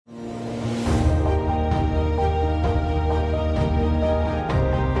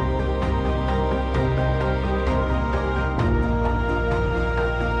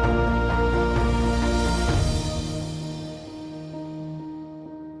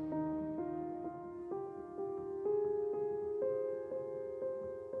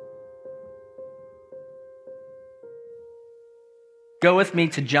Go with me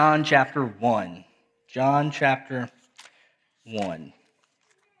to John chapter 1. John chapter 1.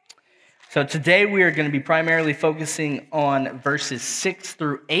 So today we are going to be primarily focusing on verses 6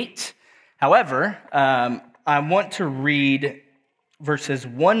 through 8. However, I want to read verses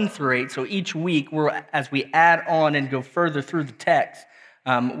 1 through 8. So each week, as we add on and go further through the text,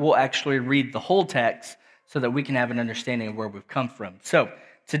 we'll actually read the whole text so that we can have an understanding of where we've come from. So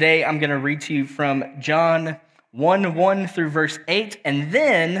today I'm going to read to you from John 1 through verse 8, and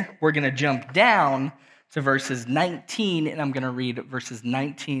then we're going to jump down to verses 19, and I'm going to read verses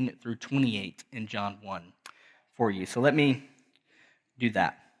 19 through 28 in John 1 for you. So let me do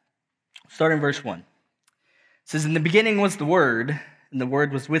that. Starting in verse 1. It says, "In the beginning was the Word, and the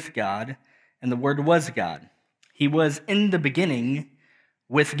Word was with God, and the Word was God. He was in the beginning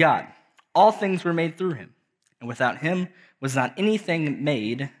with God. All things were made through him, and without him was not anything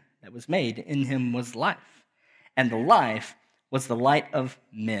made that was made. In him was life, and the life was the light of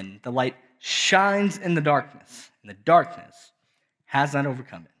men. The light shines in the darkness, and the darkness has not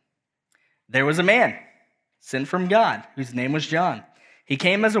overcome it. There was a man sent from God, whose name was John. He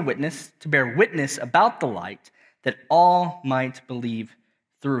came as a witness to bear witness about the light, that all might believe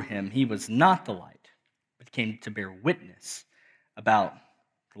through him. He was not the light, but came to bear witness about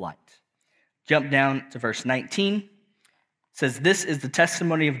the light." Jump down to verse 19. It says, "This is the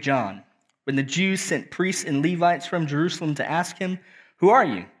testimony of John. When the Jews sent priests and Levites from Jerusalem to ask him, 'Who are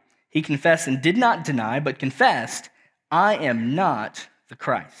you?' he confessed and did not deny, but confessed, 'I am not the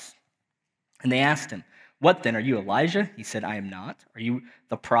Christ.' And they asked him, 'What then? Are you Elijah?' He said, 'I am not.' 'Are you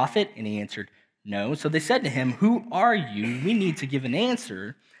the prophet?' And he answered, 'No.' So they said to him, 'Who are you? We need to give an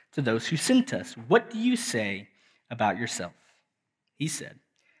answer to those who sent us. What do you say about yourself?' He said,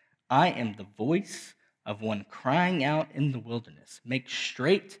 'I am the voice of one crying out in the wilderness, make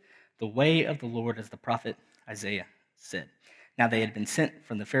straight the way of the Lord, as the prophet Isaiah said.' Now they had been sent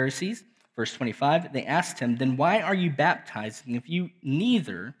from the Pharisees." Verse 25, they asked him, "Then why are you baptizing if you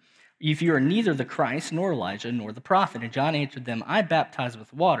are neither the Christ, nor Elijah, nor the prophet?" And John answered them, "I baptize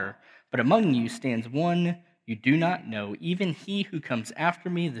with water, but among you stands one you do not know, even he who comes after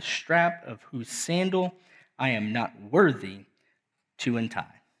me, the strap of whose sandal I am not worthy to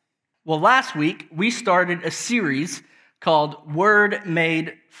untie." Well, last week we started a series called Word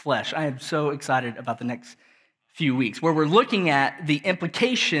Made Flesh. I am so excited about the next few weeks, where we're looking at the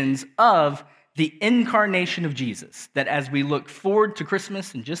implications of the incarnation of Jesus, that as we look forward to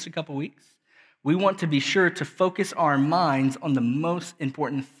Christmas in just a couple weeks, we want to be sure to focus our minds on the most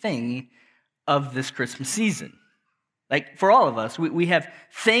important thing of this Christmas season. Like, for all of us, we have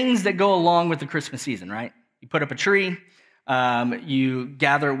things that go along with the Christmas season, right? You put up a tree, you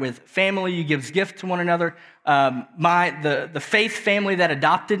gather with family, you give gifts to one another. The faith family that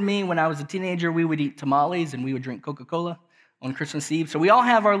adopted me when I was a teenager, we would eat tamales and we would drink Coca-Cola on Christmas Eve. So we all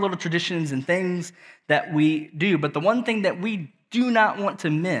have our little traditions and things that we do. But the one thing that we do not want to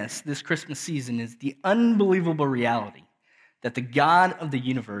miss this Christmas season is the unbelievable reality that the God of the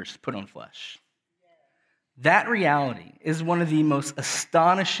universe put on flesh. That reality is one of the most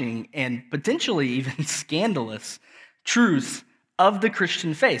astonishing and potentially even scandalous truths of the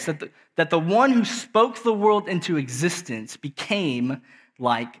Christian faith, that the one who spoke the world into existence became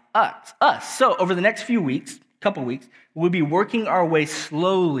like us. So over the next couple weeks, we'll be working our way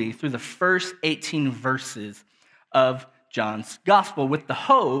slowly through the first 18 verses of John's gospel with the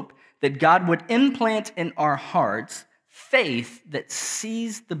hope that God would implant in our hearts faith that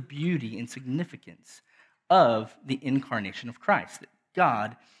sees the beauty and significance of the incarnation of Christ, that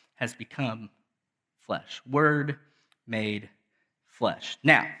God has become flesh, Word made flesh.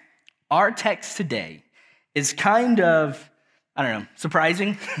 Now, our text today is kind of,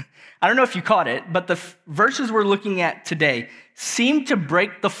 surprising. I don't know if you caught it, but the verses we're looking at today seem to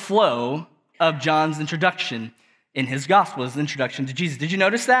break the flow of John's introduction in his gospel, his introduction to Jesus. Did you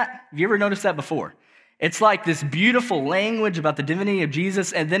notice that? Have you ever noticed that before? It's like this beautiful language about the divinity of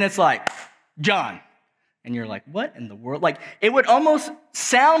Jesus, and then it's like, John. And you're like, what in the world? Like, it would almost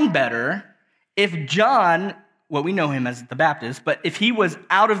sound better if John, well, we know him as the Baptist, but if he was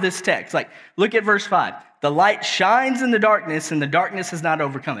out of this text, like, look at verse 5. The light shines in the darkness, and the darkness has not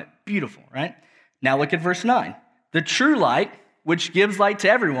overcome it. Beautiful, right? Now look at verse 9. The true light, which gives light to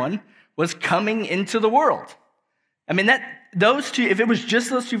everyone, was coming into the world. I mean, those two, if it was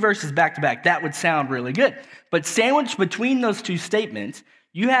just those two verses back to back, that would sound really good. But sandwiched between those two statements,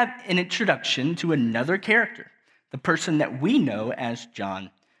 you have an introduction to another character, the person that we know as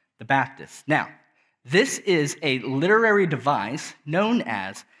John the Baptist. Now, this is a literary device known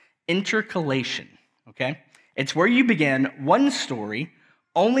as intercalation, okay? It's where you begin one story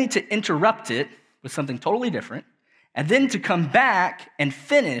only to interrupt it with something totally different and then to come back and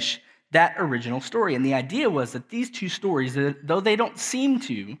finish that original story. And the idea was that these two stories, though they don't seem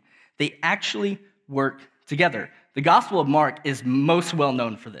to, they actually work together. The Gospel of Mark is most well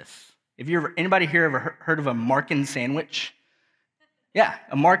known for this. Anybody here ever heard of a Markan sandwich? Yeah,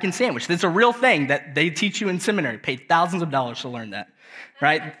 a Markan sandwich. That's a real thing that they teach you in seminary. Pay thousands of dollars to learn that,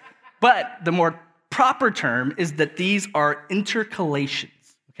 right? But the more proper term is that these are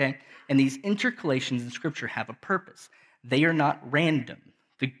intercalations, okay? And these intercalations in Scripture have a purpose. They are not random.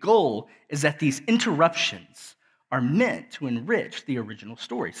 The goal is that these interruptions are meant to enrich the original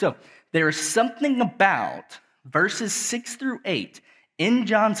story. So there is something about verses 6 through 8 in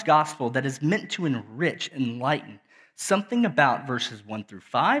John's Gospel that is meant to enrich, enlighten, something about verses 1 through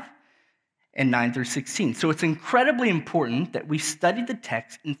 5 and 9 through 16. So it's incredibly important that we study the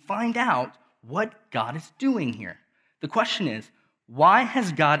text and find out what God is doing here. The question is, why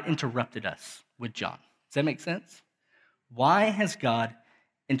has God interrupted us with John? Does that make sense? Why has God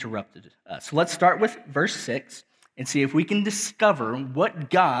interrupted us? So let's start with verse 6 and see if we can discover what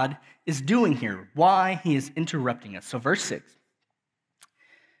God is doing here, why he is interrupting us. So verse 6,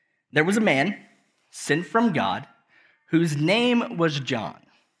 there was a man sent from God whose name was John.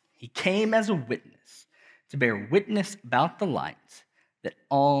 He came as a witness to bear witness about the light that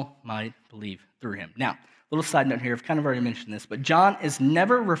all might believe through him. Now, little side note here, I've kind of already mentioned this, but John is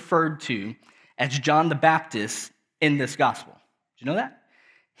never referred to as John the Baptist in this gospel. Did you know that?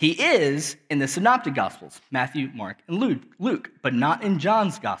 He is in the Synoptic Gospels, Matthew, Mark, and Luke, but not in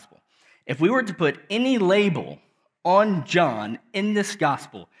John's gospel. If we were to put any label on John in this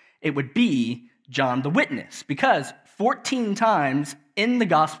gospel, it would be John the Witness, because 14 times in the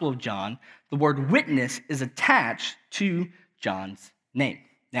Gospel of John, the word witness is attached to John's name.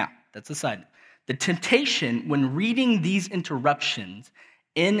 Now, that's a side note. The temptation when reading these interruptions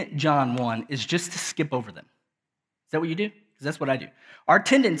in John 1 is just to skip over them. Is that what you do? Because that's what I do. Our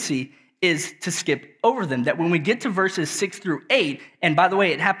tendency is to skip over them, that when we get to verses 6 through 8, and by the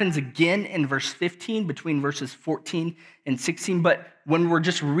way, it happens again in verse 15, between verses 14 and 16, but when we're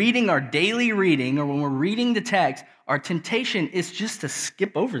just reading our daily reading, or when we're reading the text, our temptation is just to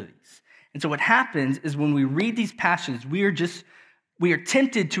skip over these. And so what happens is when we read these passages, we are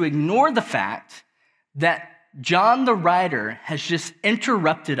tempted to ignore the fact that John the writer has just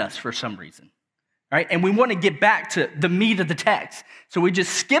interrupted us for some reason. Right? And we want to get back to the meat of the text. So we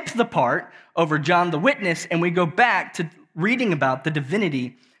just skip the part over John the Witness and we go back to reading about the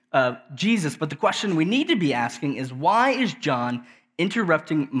divinity of Jesus. But the question we need to be asking is, why is John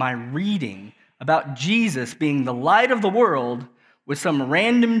interrupting my reading about Jesus being the light of the world with some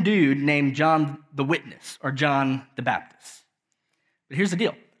random dude named John the Witness or John the Baptist? But here's the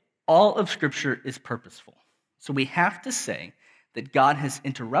deal. All of Scripture is purposeful. So we have to say that God has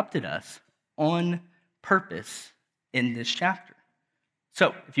interrupted us on purpose in this chapter.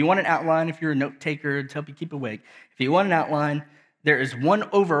 So, if you want an outline, if you're a note taker to help you keep awake, if you want an outline, there is one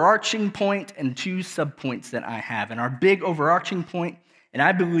overarching point and two subpoints that I have. And our big overarching point, and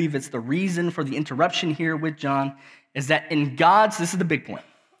I believe it's the reason for the interruption here with John, is that this is the big point,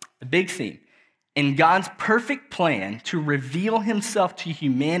 the big theme, in God's perfect plan to reveal himself to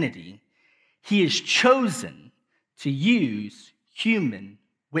humanity, he has chosen to use human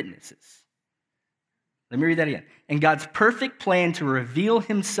witnesses. Let me read that again. In God's perfect plan to reveal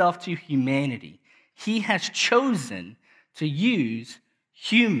himself to humanity, he has chosen to use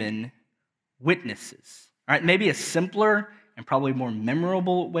human witnesses. All right, maybe a simpler and probably more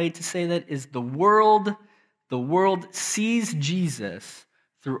memorable way to say that is the world sees Jesus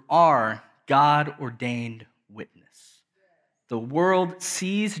through our God-ordained witness. The world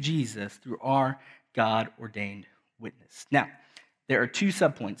sees Jesus through our God-ordained witness. Now, there are two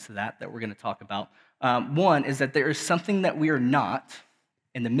subpoints to that we're going to talk about. One is that there is something that we are not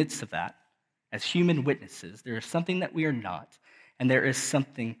in the midst of that as human witnesses. There is something that we are not, and there is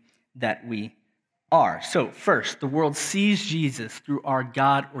something that we are. So first, the world sees Jesus through our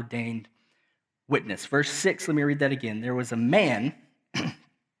God-ordained witness. Verse 6, let me read that again. There was a man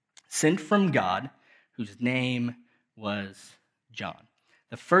sent from God whose name was John.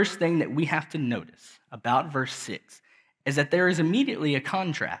 The first thing that we have to notice about verse 6 is that there is immediately a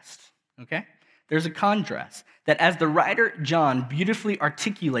contrast, okay? There's a contrast that as the writer John beautifully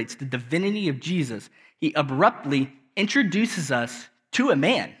articulates the divinity of Jesus, he abruptly introduces us to a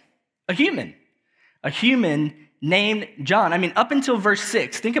man, a human named John. I mean, up until verse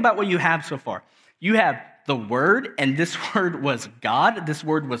 6, think about what you have so far. You have the Word, and this Word was God. This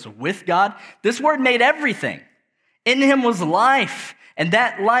Word was with God. This Word made everything. In him was life, And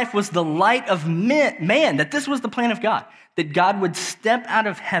that life was the light of man, that this was the plan of God, that God would step out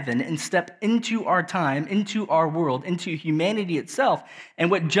of heaven and step into our time, into our world, into humanity itself.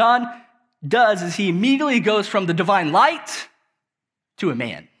 And what John does is he immediately goes from the divine light to a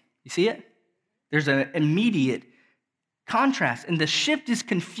man. You see it? There's an immediate contrast. And the shift is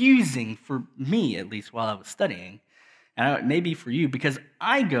confusing for me, at least while I was studying, and maybe for you, because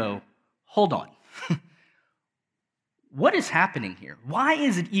I go, hold on. What is happening here? Why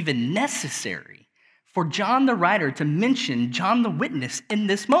is it even necessary for John the writer to mention John the witness in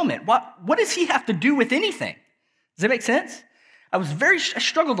this moment? What does he have to do with anything? Does that make sense? I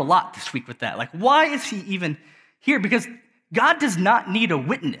struggled a lot this week with that. Like, why is he even here? Because God does not need a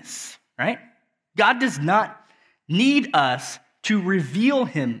witness, right? God does not need us to reveal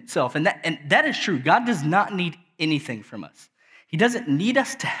himself. And that is true. God does not need anything from us. He doesn't need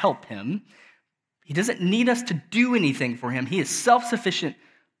us to help him. He doesn't need us to do anything for him. He is self-sufficient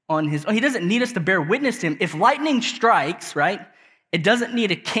on his own. He doesn't need us to bear witness to him. If lightning strikes, right, it doesn't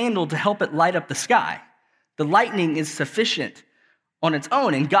need a candle to help it light up the sky. The lightning is sufficient on its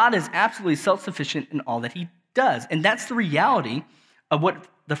own, and God is absolutely self-sufficient in all that he does. And that's the reality of what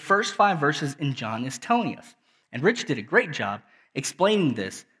the first 5 verses in John is telling us. And Rich did a great job explaining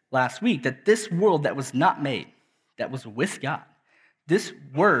this last week, that this world that was not made, that was with God, this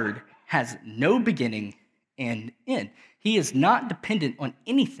word has no beginning and end. He is not dependent on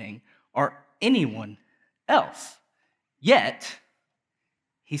anything or anyone else. Yet,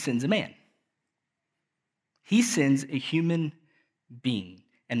 he sends a man. He sends a human being.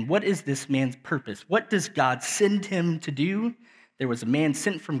 And what is this man's purpose? What does God send him to do? There was a man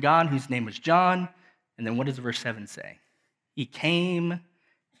sent from God whose name was John. And then what does verse 7 say? He came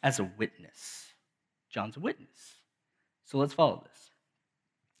as a witness. John's a witness. So let's follow this.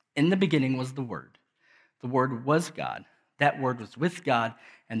 In the beginning was the Word. The Word was God. That Word was with God,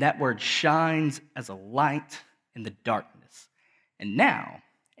 and that Word shines as a light in the darkness. And now,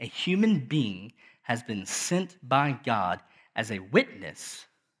 a human being has been sent by God as a witness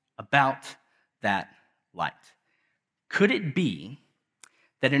about that light. Could it be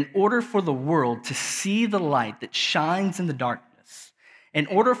that in order for the world to see the light that shines in the darkness, in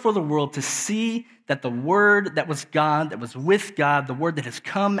order for the world to see that the Word that was God, that was with God, the Word that has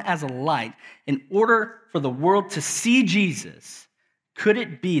come as a light, in order for the world to see Jesus, could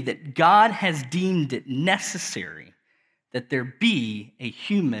it be that God has deemed it necessary that there be a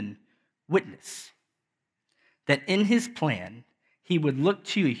human witness? That in his plan, he would look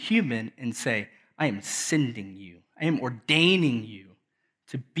to a human and say, I am sending you, I am ordaining you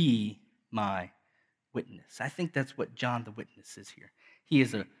to be my witness. I think that's what John the witness is here. He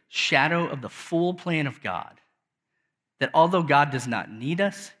is a shadow of the full plan of God, that although God does not need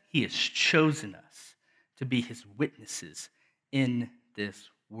us, he has chosen us to be his witnesses in this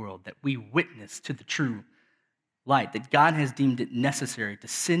world, that we witness to the true light, that God has deemed it necessary to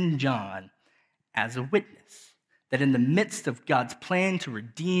send John as a witness, that in the midst of God's plan to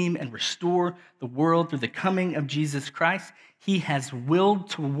redeem and restore the world through the coming of Jesus Christ, he has willed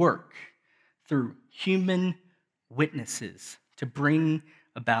to work through human witnesses to bring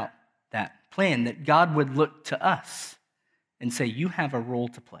about that plan, that God would look to us and say, you have a role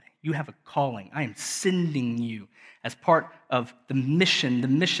to play. You have a calling. I am sending you as part of the mission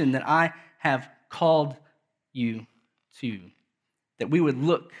that I have called you to. That we would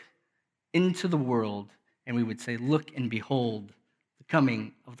look into the world and we would say, look and behold the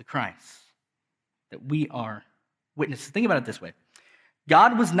coming of the Christ. That we are witnesses. Think about it this way.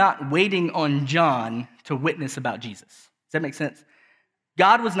 God was not waiting on John to witness about Jesus. Does that make sense?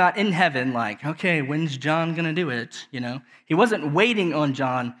 God was not in heaven like, okay, when's John going to do it? You know, he wasn't waiting on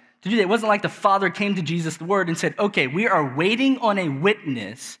John to do that. It wasn't like the Father came to Jesus, the Word, and said, okay, we are waiting on a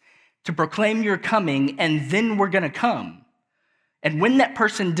witness to proclaim your coming, and then we're going to come. And when that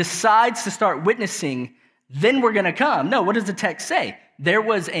person decides to start witnessing, then we're going to come. No, what does the text say? There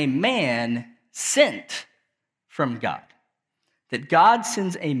was a man sent from God. That God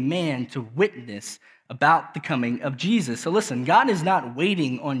sends a man to witness about the coming of Jesus. So listen, God is not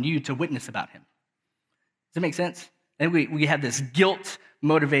waiting on you to witness about him. Does that make sense? And we have this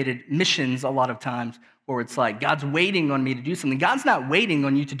guilt-motivated missions a lot of times where it's like, God's waiting on me to do something. God's not waiting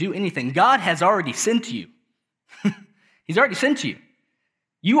on you to do anything. God has already sent you. He's already sent you.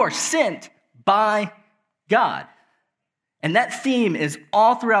 You are sent by God. And that theme is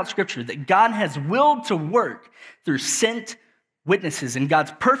all throughout Scripture, that God has willed to work through sent witnesses in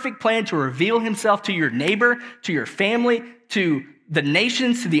God's perfect plan to reveal himself to your neighbor, to your family, to the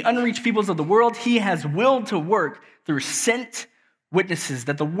nations, to the unreached peoples of the world. He has willed to work through sent witnesses,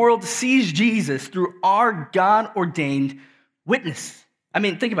 that the world sees Jesus through our God-ordained witness. I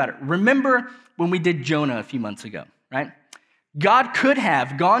mean, think about it. Remember when we did Jonah a few months ago, right? God could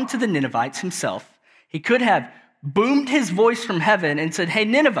have gone to the Ninevites himself. He could have boomed his voice from heaven and said, hey,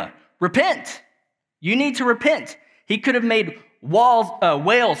 Nineveh, repent. You need to repent. He could have made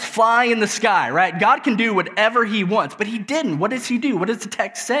whales fly in the sky, right? God can do whatever he wants, but he didn't. What does he do? What does the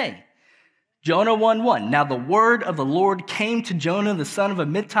text say? Jonah 1:1. Now the word of the Lord came to Jonah, the son of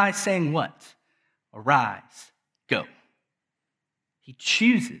Amittai, saying what? Arise, go. He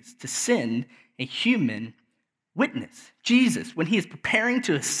chooses to send a human witness, Jesus, when he is preparing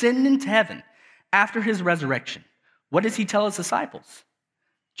to ascend into heaven after his resurrection. What does he tell his disciples?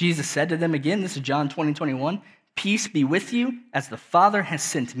 Jesus said to them again, this is John 20:21, peace be with you, as the Father has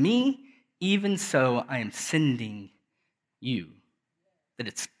sent me, even so I am sending you. That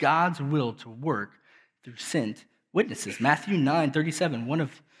it's God's will to work through sent witnesses. Matthew 9:37, one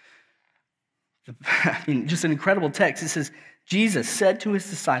of just an incredible text. It says, Jesus said to his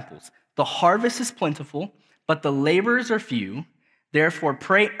disciples, the harvest is plentiful, but the laborers are few. Therefore,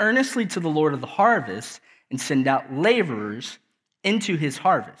 pray earnestly to the Lord of the harvest and send out laborers into his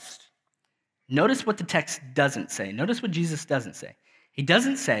harvest. Notice what the text doesn't say. Notice what Jesus doesn't say. He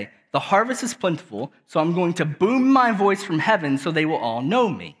doesn't say, the harvest is plentiful, so I'm going to boom my voice from heaven so they will all know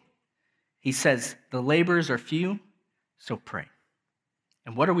me. He says, the laborers are few, so pray.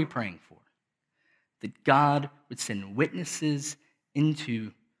 And what are we praying for? That God would send witnesses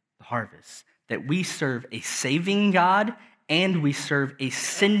into the harvest, that we serve a saving God and we serve a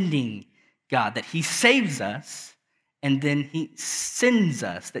sending God, that he saves us and then he sends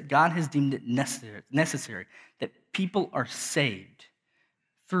us, that God has deemed it necessary, that people are saved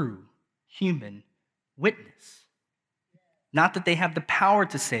through human witness. Not that they have the power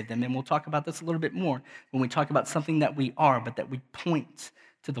to save them, and we'll talk about this a little bit more when we talk about something that we are, but that we point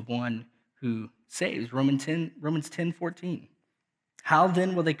to the one who saves. Romans 10:14. How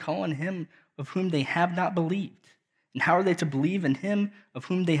then will they call on him of whom they have not believed? And how are they to believe in him of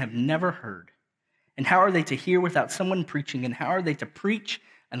whom they have never heard? And how are they to hear without someone preaching? And how are they to preach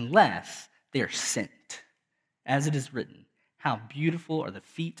unless they are sent? As it is written, how beautiful are the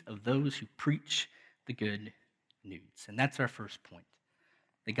feet of those who preach the good news. And that's our first point,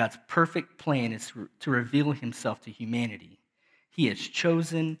 that God's perfect plan is to reveal himself to humanity. He has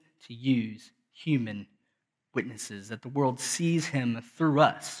chosen to use human witnesses, that the world sees him through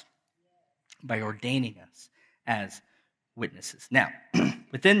us by ordaining us as witnesses. Now,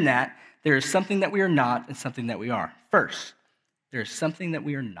 within that, there is something that we are not and something that we are. First, there is something that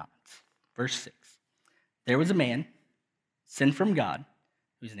we are not. Verse 6. There was a man sent from God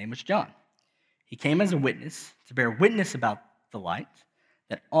whose name was John. He came as a witness to bear witness about the light,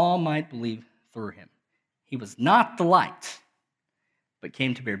 that all might believe through him. He was not the light, but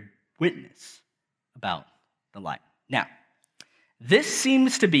came to bear witness about the light. Now, this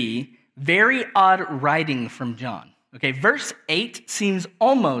seems to be very odd writing from John. Okay, verse 8 seems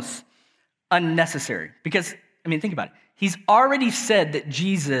almost unnecessary because, think about it. He's already said that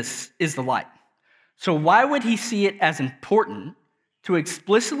Jesus is the light. So why would he see it as important to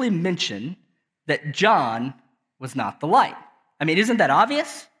explicitly mention that John was not the light? Isn't that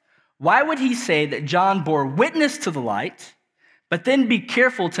obvious? Why would he say that John bore witness to the light, but then be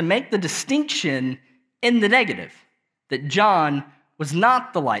careful to make the distinction in the negative, that John was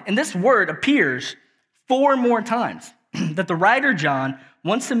not the light? And this word appears 4 more times, that the writer John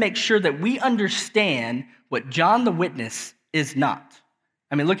wants to make sure that we understand what John the witness is not.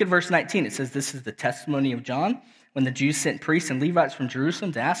 Look at verse 19. It says, this is the testimony of John when the Jews sent priests and Levites from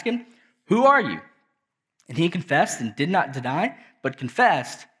Jerusalem to ask him, who are you? And he confessed and did not deny, but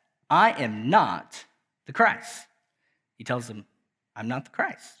confessed, I am not the Christ. He tells them, I'm not the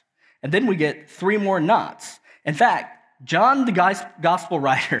Christ. And then we get 3 more nots. In fact, John, the gospel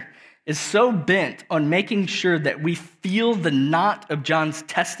writer, is so bent on making sure that we feel the knot of John's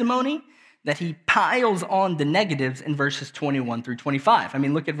testimony that he piles on the negatives in verses 21 through 25.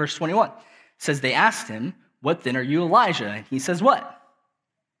 Look at verse 21. It says, they asked him, what then, are you Elijah? And he says, what?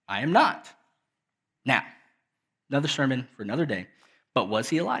 I am not. Now, another sermon for another day. But was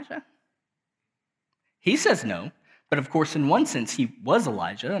he Elijah? He says no. But of course, in one sense, he was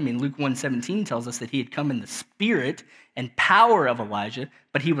Elijah. Luke 1:17 tells us that he had come in the spirit and power of Elijah,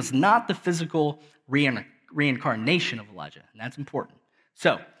 but he was not the physical reincarnation of Elijah. And that's important.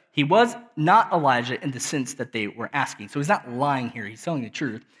 So, he was not Elijah in the sense that they were asking. So he's not lying here. He's telling the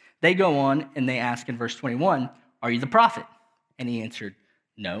truth. They go on and they ask in verse 21, are you the prophet? And he answered,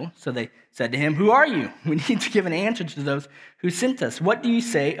 no. So they said to him, who are you? We need to give an answer to those who sent us. What do you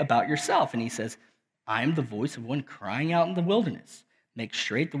say about yourself? And he says, I am the voice of one crying out in the wilderness. Make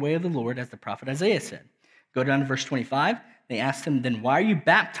straight the way of the Lord, as the prophet Isaiah said. Go down to verse 25. They asked him, then why are you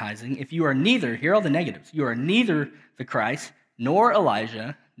baptizing if you are neither, here are all the negatives, you are neither the Christ, nor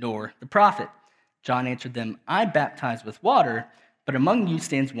Elijah, nor the prophet? John answered them, I baptize with water, but among you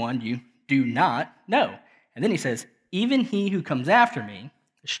stands one you do not know. And then he says, even he who comes after me,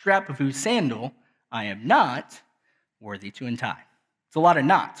 the strap of whose sandal I am not worthy to untie. It's a lot of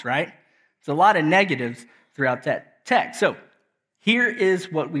nots, right? It's a lot of negatives throughout that text. So here is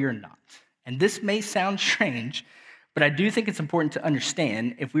what we are not. And this may sound strange, but I do think it's important to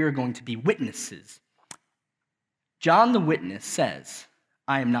understand if we are going to be witnesses. John the witness says,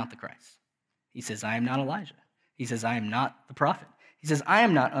 I am not the Christ. He says, I am not Elijah. He says, I am not the prophet. He says, I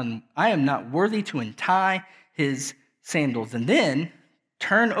am not worthy to untie his sandals. And then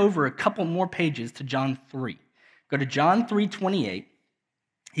turn over a couple more pages to John 3. Go to John 3:28.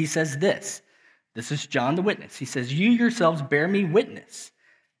 He says this. This is John the witness. He says, you yourselves bear me witness,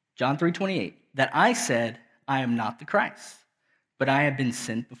 John 3:28, that I said, I am not the Christ, but I have been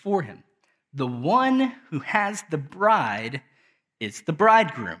sent before him. The one who has the bride is the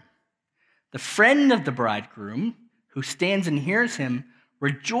bridegroom. The friend of the bridegroom who stands and hears him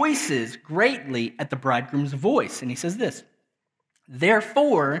rejoices greatly at the bridegroom's voice. And he says this,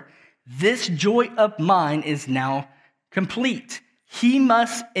 therefore, this joy of mine is now complete. He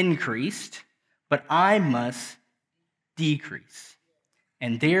must increase, but I must decrease.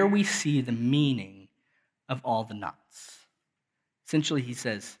 And there we see the meaning of all the knots. Essentially, he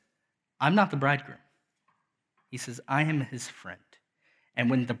says, I'm not the bridegroom. He says, I am his friend. And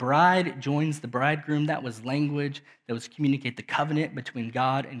when the bride joins the bridegroom, that was language that was communicate the covenant between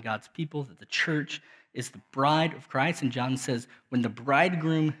God and God's people, that the church is the bride of Christ. And John says, when the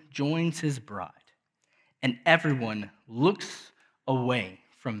bridegroom joins his bride and everyone looks away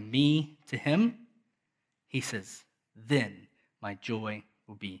from me to him, he says, then my joy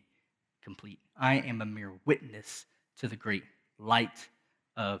will be complete. I am a mere witness to the great light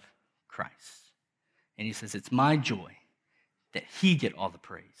of Christ. And he says, it's my joy that he get all the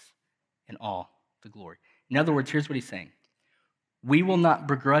praise and all the glory. In other words, here's what he's saying. We will not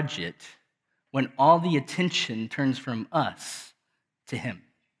begrudge it when all the attention turns from us to him.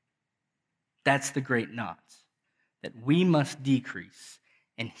 That's the great knot, that we must decrease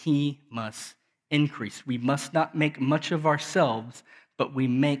and he must increase. We must not make much of ourselves, but we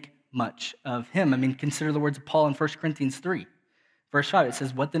make much of him. I mean, consider the words of Paul in 1 Corinthians 3. Verse 5, it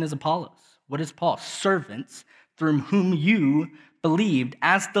says, what then is Apollos? What is Paul? Servants through whom you believed,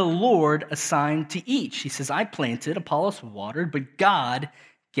 as the Lord assigned to each. He says, I planted, Apollos watered, but God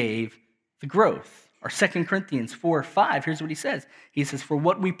gave the growth. Or 2 Corinthians 4:5, here's what he says. He says, for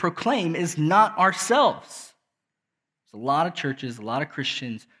what we proclaim is not ourselves. There's a lot of churches, a lot of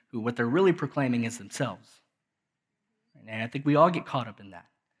Christians who what they're really proclaiming is themselves. And I think we all get caught up in that.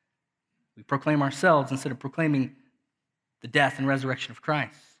 We proclaim ourselves instead of proclaiming the death and resurrection of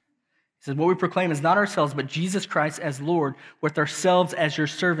Christ. He says, what we proclaim is not ourselves, but Jesus Christ as Lord, with ourselves as your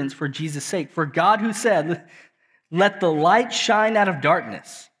servants for Jesus' sake. For God who said, let the light shine out of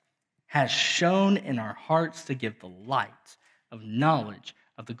darkness, has shone in our hearts to give the light of knowledge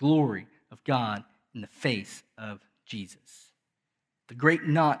of the glory of God in the face of Jesus. The great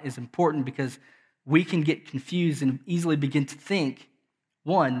knot is important because we can get confused and easily begin to think,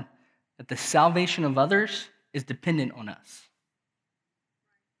 one, that the salvation of others is dependent on us.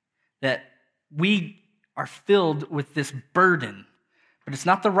 That we are filled with this burden, but it's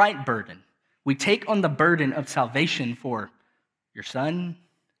not the right burden. We take on the burden of salvation for your son,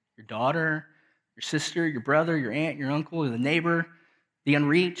 your daughter, your sister, your brother, your aunt, your uncle, the neighbor, the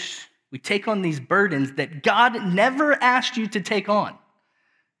unreached. We take on these burdens that God never asked you to take on.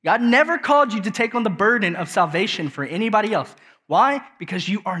 God never called you to take on the burden of salvation for anybody else. Why? Because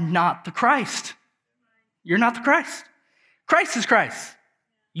you are not the Christ. You're not the Christ. Christ is Christ.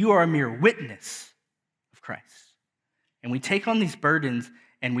 You are a mere witness of Christ. And we take on these burdens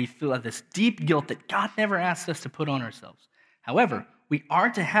and we feel this deep guilt that God never asked us to put on ourselves. However, we are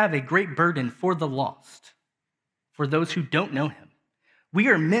to have a great burden for the lost, for those who don't know him. We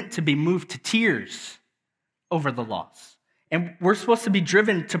are meant to be moved to tears over the lost. And we're supposed to be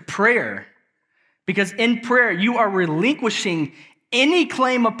driven to prayer, because in prayer, you are relinquishing any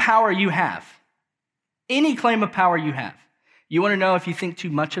claim of power you have. Any claim of power you have. You want to know if you think too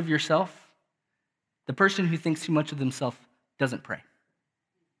much of yourself? The person who thinks too much of themselves doesn't pray.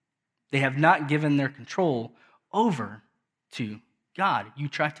 They have not given their control over to God. You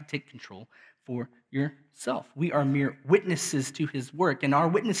try to take control for yourself. We are mere witnesses to his work, and our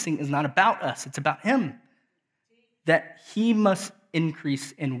witnessing is not about us, it's about him. That he must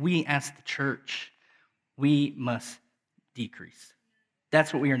increase, and we as the church, we must decrease.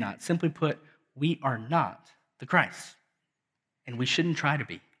 That's what we are not. Simply put, we are not the Christ. and we shouldn't try to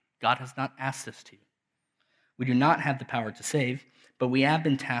be. God has not asked us to. We do not have the power to save, but we have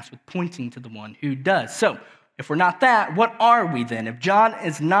been tasked with pointing to the one who does. So, if we're not that, what are we then? If John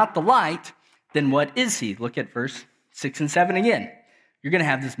is not the light, then what is he? Look at verse 6 and 7 again. You're going to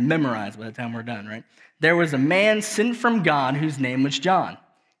have this memorized by the time we're done, right? There was a man sent from God whose name was John.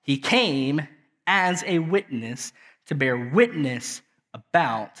 He came as a witness to bear witness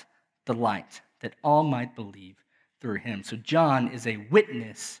about the light, that all might believe through him. So John is a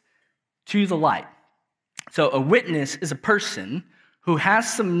witness to the light. So a witness is a person who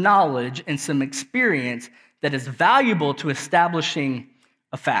has some knowledge and some experience that is valuable to establishing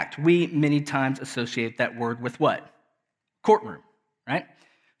a fact. We many times associate that word with what? Courtroom, right?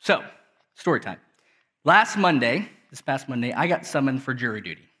 So, story time. This past Monday, I got summoned for jury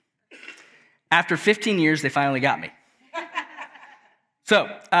duty. After 15 years, they finally got me. So,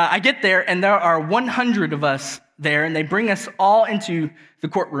 I get there, and there are 100 of us there, and they bring us all into the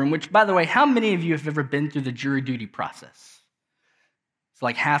courtroom, which, by the way, how many of you have ever been through the jury duty process? It's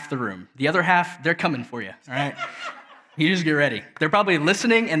like half the room. The other half, they're coming for you, all right? You just get ready. They're probably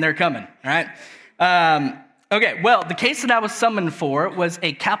listening, and they're coming, all right? Okay, well, the case that I was summoned for was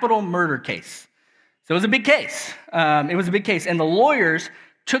a capital murder case. So it was a big case. And the lawyers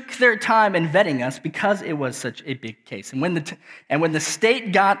took their time in vetting us because it was such a big case. And when the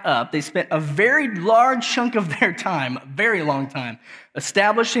state got up, they spent a very large chunk of their time, a very long time,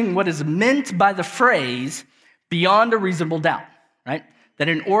 establishing what is meant by the phrase "beyond a reasonable doubt." Right? That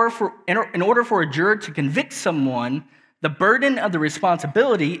in order for a juror to convict someone, the burden of the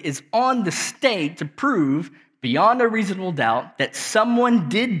responsibility is on the state to prove beyond a reasonable doubt that someone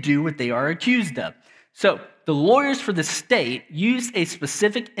did do what they are accused of. So the lawyers for the state used a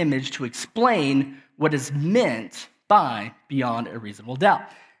specific image to explain what is meant by beyond a reasonable doubt.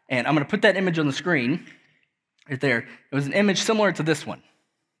 And I'm going to put that image on the screen right there. It was an image similar to this one.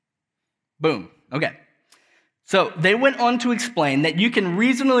 Boom. Okay. So they went on to explain that you can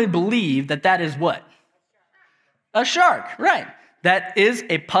reasonably believe that that is what? A shark, right. That is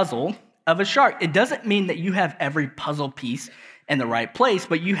a puzzle of a shark. It doesn't mean that you have every puzzle piece in the right place,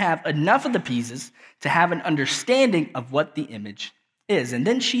 but you have enough of the pieces to have an understanding of what the image is. And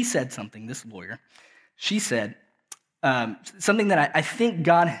then she said something, this lawyer, she said something that I think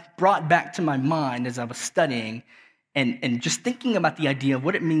God brought back to my mind as I was studying and just thinking about the idea of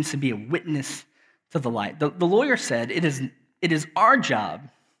what it means to be a witness to the light. The lawyer said, it is our job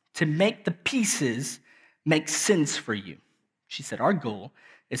to make the pieces make sense for you. She said, our goal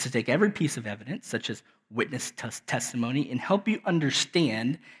is to take every piece of evidence, such as witness testimony, and help you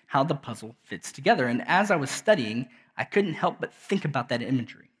understand how the puzzle fits together. And as I was studying, I couldn't help but think about that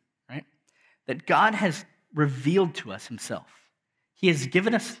imagery, right? That God has revealed to us himself. He has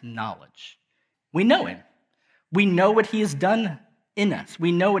given us knowledge. We know him. We know what he has done in us.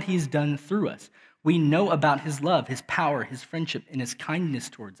 We know what he's done through us. We know about his love, his power, his friendship, and his kindness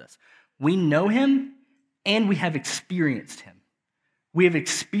towards us. We know him, and we have experienced him. We have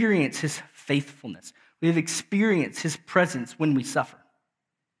experienced his faithfulness. We have experienced his presence when we suffer,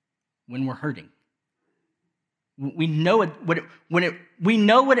 when we're hurting. We know we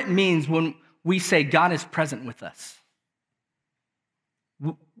know what it means when we say God is present with us.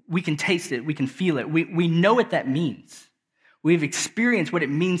 We can taste it. We can feel it. We know what that means. We've experienced what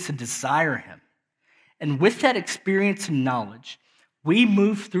it means to desire him. And with that experience and knowledge, we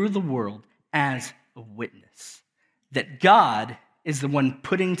move through the world as a witness that God is the one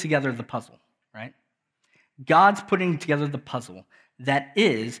putting together the puzzle, right? God's putting together the puzzle that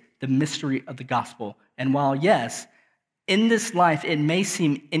is the mystery of the gospel. And while, yes, in this life it may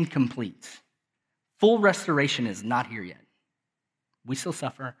seem incomplete, full restoration is not here yet. We still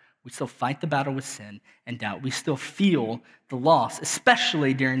suffer. We still fight the battle with sin and doubt. We still feel the loss,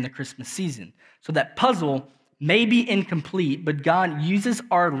 especially during the Christmas season. So that puzzle may be incomplete, but God uses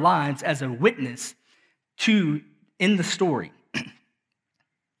our lives as a witness in the story.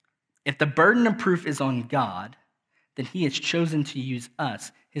 If the burden of proof is on God, then he has chosen to use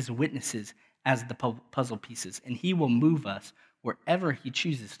us, his witnesses, as the puzzle pieces, and he will move us wherever he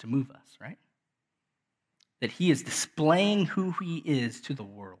chooses to move us, right? That he is displaying who he is to the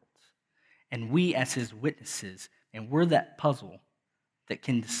world, and we as his witnesses, and we're that puzzle that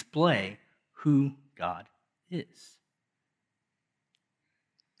can display who God is.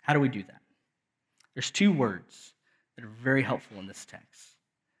 How do we do that? There's two words that are very helpful in this text.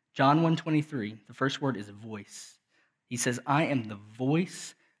 John 1:23, the first word is voice. He says, I am the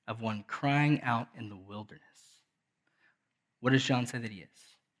voice of one crying out in the wilderness. What does John say that he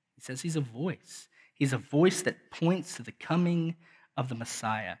is? He says he's a voice. He's a voice that points to the coming of the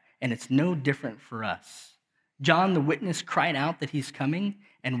Messiah. And it's no different for us. John the witness cried out that he's coming,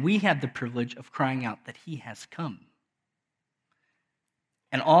 and we have the privilege of crying out that he has come.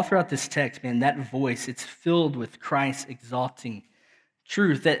 And all throughout this text, man, that voice, it's filled with Christ exalting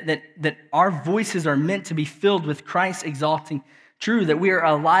truth, that our voices are meant to be filled with Christ exalting truth, that we are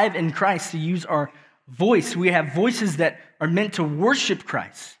alive in Christ to use our voice. We have voices that are meant to worship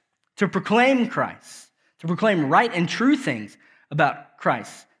Christ, to proclaim Christ, to proclaim right and true things about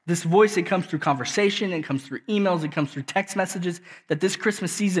Christ. This voice, it comes through conversation, it comes through emails, it comes through text messages, that this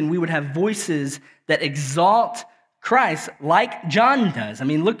Christmas season we would have voices that exalt Christ like John does. I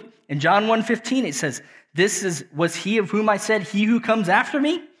mean, look, in John 1:15, it says, was he of whom I said, he who comes after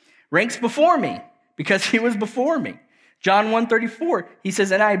me ranks before me, because he was before me. John 1:34, he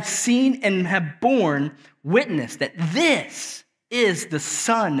says, and I have seen and have borne witness that this is the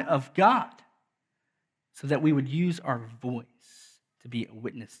Son of God, so that we would use our voice to be a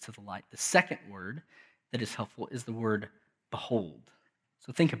witness to the light. The second word that is helpful is the word behold.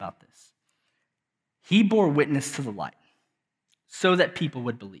 So think about this. He bore witness to the light so that people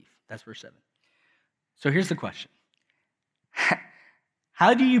would believe. That's verse 7. So here's the question.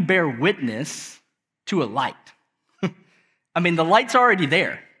 How do you bear witness to a light? I mean, the light's already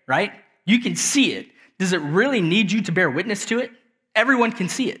there, right? You can see it. Does it really need you to bear witness to it? Everyone can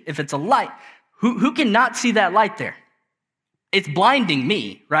see it. If it's a light, who cannot see that light there? It's blinding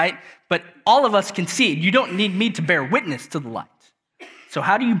me, right? But all of us can see it. You don't need me to bear witness to the light. So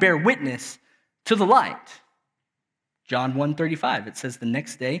how do you bear witness to the light? John 1:35, it says, the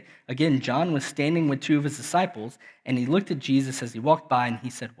next day, again, John was standing with two of his disciples, and he looked at Jesus as he walked by, and he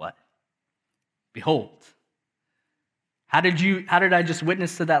said, what? Behold. How did I just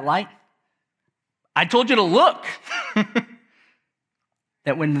witness to that light? I told you to look.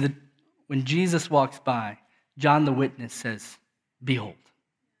 That when Jesus walks by, John the witness says, behold,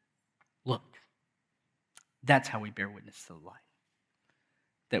 look. That's how we bear witness to the light.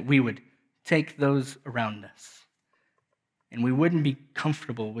 That we would take those around us, and we wouldn't be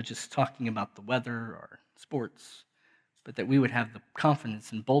comfortable with just talking about the weather or sports, but that we would have the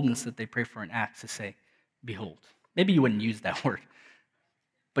confidence and boldness that they pray for in Acts to say, behold. Maybe you wouldn't use that word,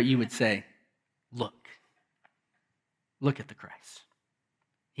 but you would say, look. Look at the Christ.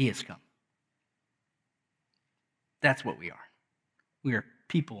 He has come. That's what we are. We are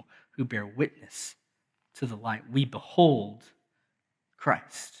people who bear witness to the light. We behold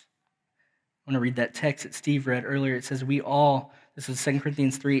Christ. I want to read that text that Steve read earlier. It says, we all, this is 2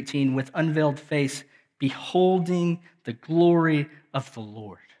 Corinthians 3:18, with unveiled face, beholding the glory of the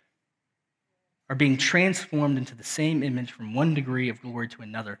Lord, are being transformed into the same image from one degree of glory to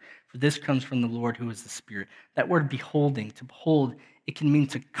another. For this comes from the Lord who is the Spirit. That word beholding, to behold, it can mean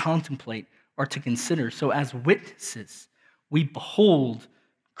to contemplate or to consider. So as witnesses, we behold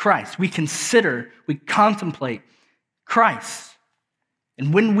Christ. We consider, we contemplate Christ.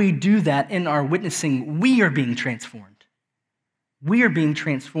 And when we do that in our witnessing, we are being transformed. We are being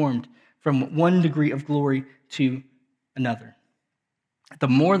transformed from one degree of glory to another. The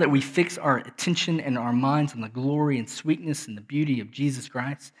more that we fix our attention and our minds on the glory and sweetness and the beauty of Jesus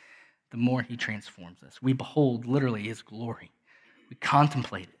Christ, the more he transforms us. We behold literally his glory. We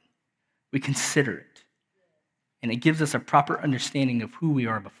contemplate it. We consider it. And it gives us a proper understanding of who we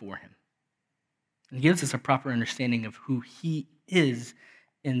are before him. It gives us a proper understanding of who he is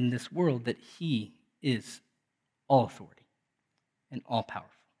in this world, that he is all authority and all powerful.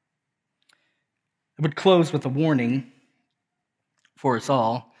 I would close with a warning for us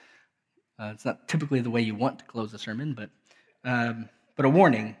all. It's not typically the way you want to close a sermon, but a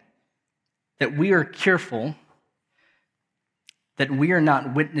warning that we are careful that we are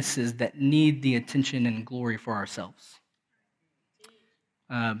not witnesses that need the attention and glory for ourselves.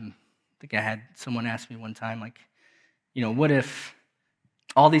 I think I had someone ask me one time, like, what if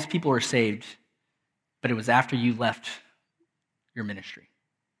all these people are saved, but it was after you left your ministry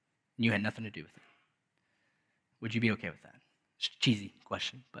and you had nothing to do with it? Would you be okay with that? It's a cheesy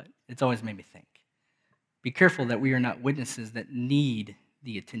question, but it's always made me think. Be careful that we are not witnesses that need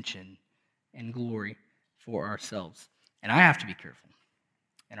the attention and glory for ourselves. And I have to be careful,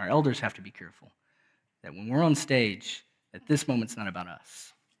 and our elders have to be careful, that when we're on stage, that this moment's not about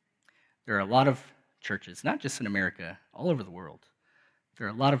us. There are a lot of churches, not just in America, all over the world. There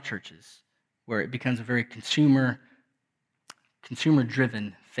are a lot of churches where it becomes a very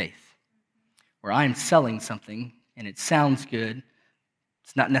consumer-driven faith, where I am selling something, and it sounds good.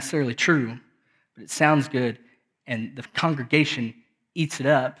 It's not necessarily true, but it sounds good, and the congregation eats it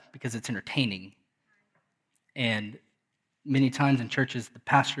up because it's entertaining. And many times in churches, the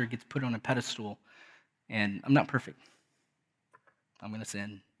pastor gets put on a pedestal, and I'm not perfect. I'm going to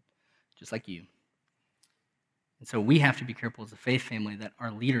sin, just like you. And so we have to be careful as a faith family that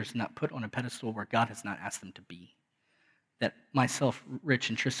our leaders not put on a pedestal where God has not asked them to be. That myself, Rich,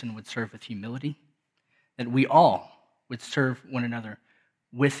 and Tristan would serve with humility. That we all would serve one another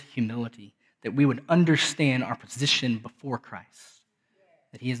with humility. That we would understand our position before Christ.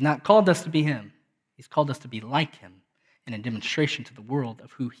 That he has not called us to be him. He's called us to be like him in a demonstration to the world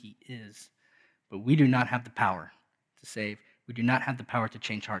of who he is. But we do not have the power to save. We do not have the power to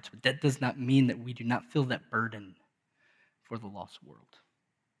change hearts. But that does not mean that we do not feel that burden for the lost world.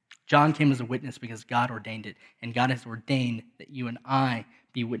 John came as a witness because God ordained it, and God has ordained that you and I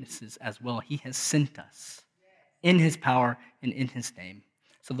be witnesses as well. He has sent us in his power and in his name.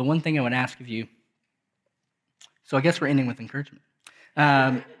 So the one thing I would ask of you, so I guess we're ending with encouragement.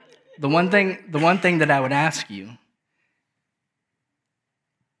 The one thing that I would ask you,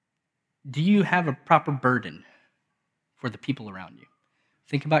 do you have a proper burden for the people around you?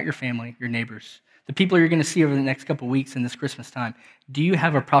 Think about your family, your neighbors, the people you're going to see over the next couple of weeks in this Christmas time. Do you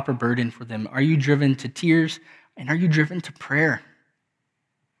have a proper burden for them? Are you driven to tears, and are you driven to prayer?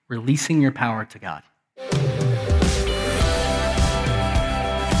 Releasing your power to God.